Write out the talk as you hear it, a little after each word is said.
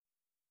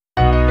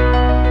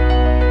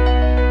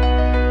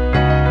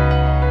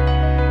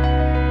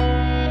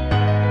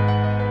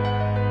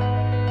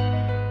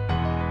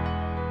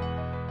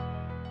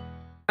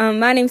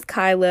My name's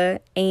Kyla,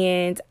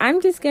 and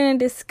I'm just going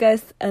to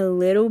discuss a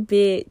little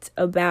bit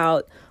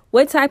about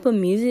what type of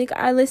music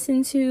I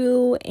listen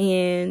to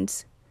and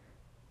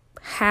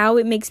how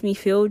it makes me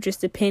feel,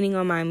 just depending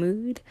on my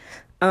mood.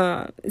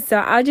 So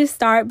I'll just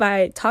start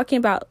by talking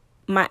about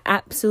my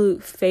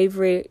absolute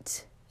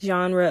favorite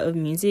genre of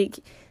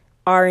music,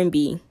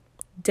 R&B.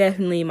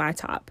 Definitely my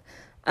top.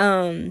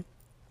 I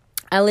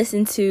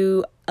listen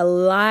to a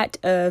lot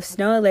of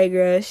Snoh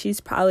Aalegra. She's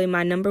probably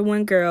my number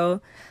one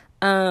girl.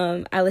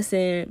 I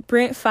listen to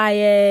Brent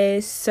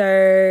Faiyaz,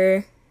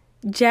 Sir,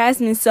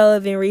 Jazmine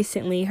Sullivan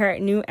recently. Her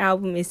new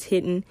album is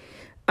hitting.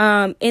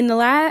 And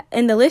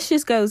the list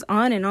just goes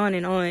on and on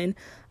and on.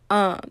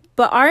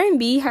 But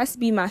R&B has to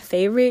be my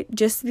favorite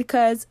just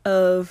because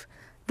of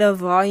the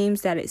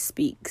volumes that it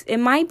speaks. It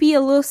might be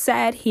a little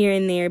sad here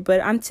and there,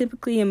 but I'm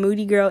typically a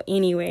moody girl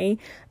anyway.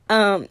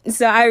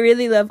 So I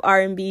really love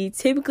R&B.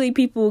 Typically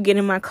people will get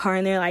in my car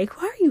and they're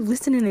like, why are you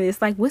listening to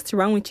this? Like, what's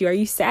wrong with you? Are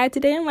you sad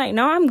today? I'm like,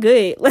 no, I'm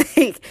good.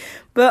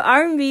 But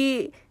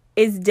R&B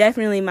is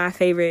definitely my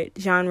favorite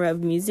genre of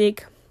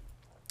music.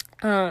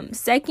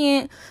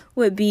 Second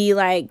would be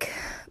like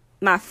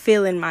my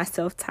feeling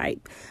myself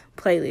type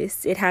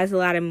playlist. It has a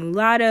lot of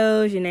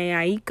Mulatto,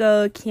 Jhené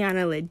Aiko,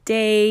 Kiana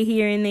Lede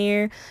here and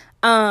there.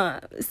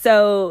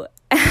 So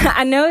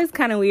I know it's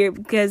kind of weird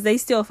because they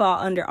still fall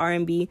under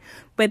R&B,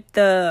 but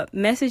the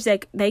message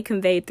that they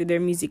convey through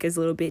their music is a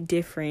little bit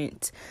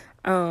different.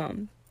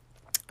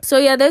 So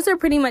yeah, those are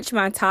pretty much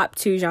my top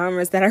two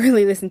genres that I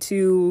really listen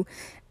to,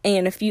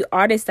 and a few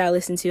artists I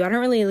listen to. I don't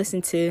really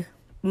listen to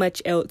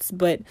much else,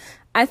 but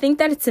I think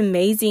that it's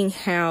amazing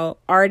how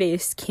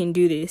artists can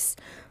do this.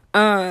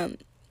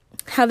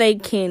 How they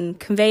can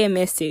convey a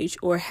message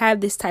or have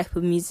this type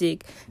of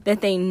music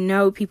that they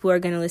know people are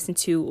going to listen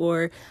to,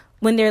 or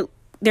when they're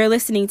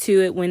listening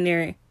to it when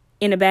they're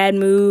in a bad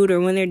mood, or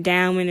when they're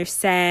down, when they're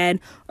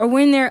sad, or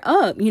when they're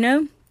up,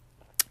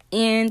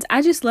 And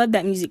I just love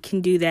that music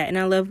can do that, and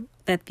I love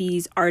that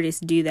these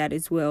artists do that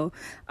as well.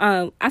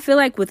 I feel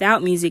like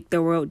without music,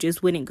 the world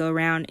just wouldn't go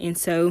around, and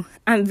so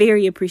I'm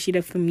very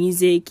appreciative for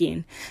music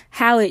and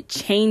how it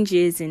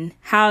changes and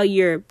how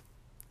your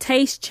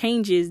taste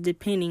changes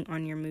depending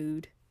on your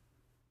mood.